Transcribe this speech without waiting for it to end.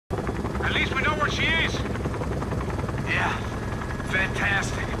where she is? Yeah.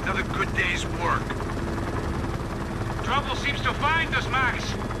 Fantastic. Another good day's work. Trouble seems to find us, Max.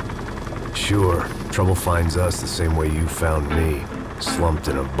 Sure, trouble finds us the same way you found me. Slumped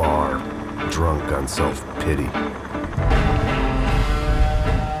in a bar, drunk on self-pity.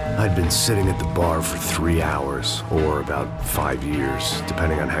 I'd been sitting at the bar for 3 hours, or about 5 years,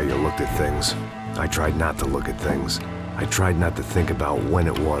 depending on how you looked at things. I tried not to look at things. I tried not to think about when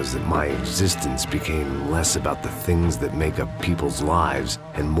it was that my existence became less about the things that make up people's lives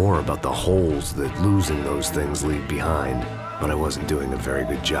and more about the holes that losing those things leave behind. But I wasn't doing a very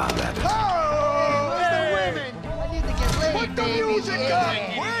good job at it. Oh, where's the women? I need to get laid, put the music up!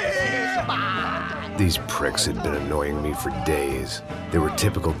 These pricks had been annoying me for days. They were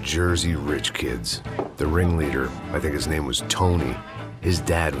typical Jersey rich kids. The ringleader, I think his name was Tony. His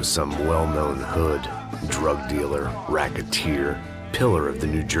dad was some well-known hood, drug dealer, racketeer, pillar of the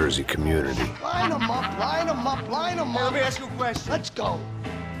New Jersey community. Line 'em up, line 'em up, line 'em up. Let me ask you a question. Let's go.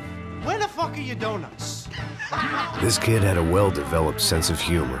 Where the fuck are your donuts? This kid had a well-developed sense of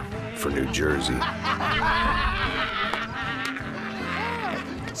humor for New Jersey.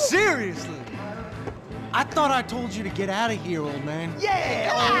 Seriously? I thought I told you to get out of here, old man. Yeah,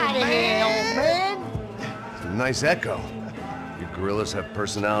 get out of here, old man. It's a nice echo. You gorillas have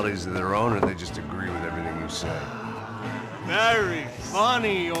personalities of their own, or they just agree with everything you say? Very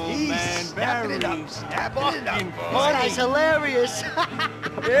funny, old man. Snapping it Very up, snapping it up. fucking This funny. guy's hilarious.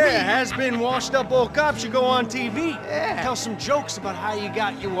 Yeah, has-been washed-up old cop should go on TV. Yeah. Tell some jokes about how you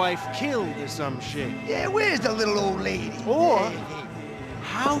got your wife killed or some shit. Yeah, where's the little old lady? Or Hey,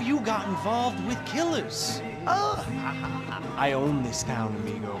 how you got involved with killers. oh. I own this town,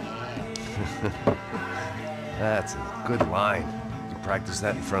 amigo. That's a good line. You practice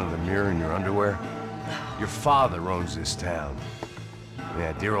that in front of the mirror in your underwear? Your father owns this town.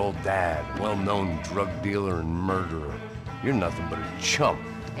 Yeah, dear old dad, well-known drug dealer and murderer. You're nothing but a chump.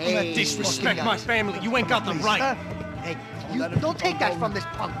 You not disrespect my family. You ain't got the right. Hey, you don't take that from this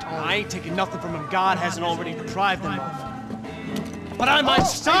punk, Tony. I ain't taking nothing from him God hasn't already deprived them of. But I might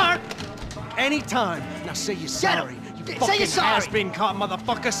start anytime. Now say you're sorry. You Say fucking you're sorry. has-been caught,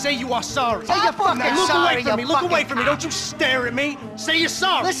 motherfucker. Say you are sorry. Say you're fucking Now look sorry, away from me. you Look away fucking from me. Don't you stare at me. Say you're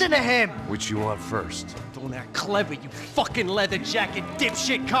sorry. Listen to him. Which you want first? Don't act clever, you fucking leather jacket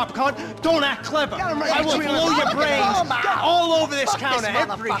dipshit cop cunt. Don't act clever. Get him right I will between blow the- your Look at brains him. all over this Fuck this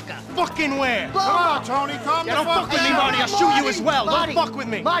counter, every motherfucker. fucking where. Blow him up. Tony, calm Yeah, don't fuck with me, Marty. I'll shoot you as well. Marty, Don't fuck with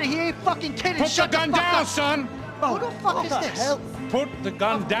me. Marty, he ain't fucking kidding. Put the Shut gun fuck down, up. son! Who the fuck is this? Put the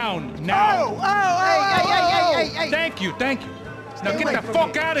gun down now! Hey. Thank you. Now Stay get away the from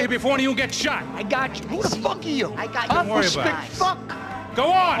fuck me. out of here before you get shot! I got you. Who the fuck are you? I got Don't you. worry about it. Fuck. Go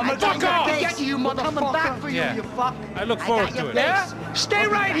on! I'm Fuck off! get you, motherfucker. Coming back for you, Yeah. you fuck. I look forward got your to it. face. Stay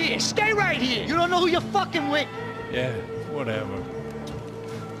right here. Stay right here. You don't know who you're fucking with. Yeah, whatever.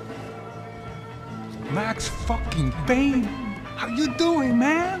 Max fucking Payne! How you doing,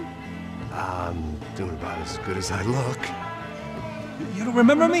 man? I'm doing about as good as I look. You don't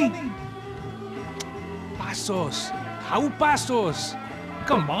remember me? Pasos. How Pasos?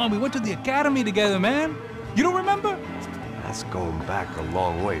 Come on, we went to the academy together, man. You don't remember? That's going back a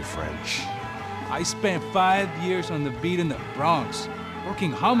long way, French. I spent 5 years on the beat in the Bronx,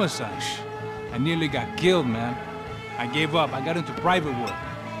 working homicide. I nearly got killed, man. I gave up. I got into private work.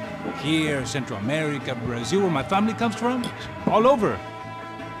 Here, Central America, Brazil, where my family comes from, all over.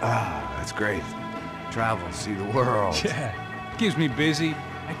 Ah, that's great. Travel, see the world. Yeah, keeps me busy.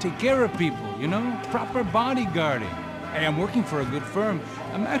 I take care of people, you know? Proper bodyguarding. Hey, I'm working for a good firm.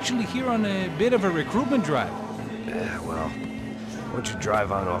 I'm actually here on a bit of a recruitment drive. Yeah, well, why don't you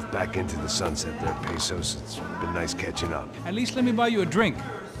drive on off back into the sunset there, Pesos? It's been nice catching up. At least let me buy you a drink.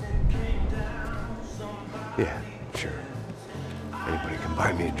 Yeah, sure. Anybody can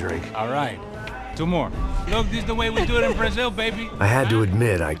buy me a drink. All right, 2 more. Look, this is the way we do it in Brazil, baby. I had to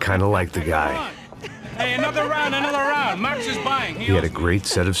admit, I kind of liked the guy. Hey, another round. Max is buying. He had a great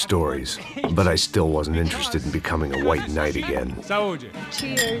set of stories, but I still wasn't interested in becoming a white knight again. Saúde.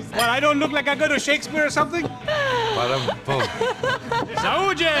 Cheers. What, I don't look like I go to Shakespeare or something?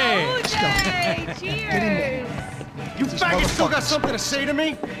 Saúde! Cheers. Cheers. You faggot still got something to say to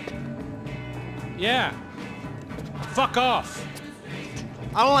me? Yeah. Fuck off.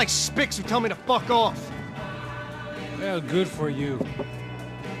 I don't like spicks who tell me to fuck off. Well, good for you.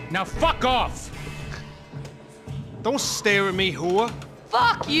 Now fuck off! Don't stare at me, whore.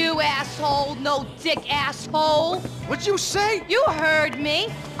 Fuck you, asshole. No dick, asshole. What'd you say? You heard me.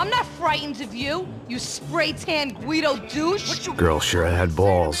 I'm not frightened of you, you spray-tan Guido douche. Girl sure had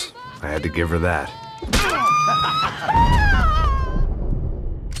balls. I had to give her that.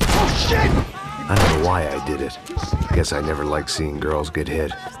 Oh, shit! I don't know why I did it. I guess I never liked seeing girls get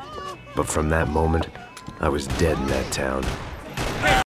hit. But from that moment, I was dead in that town.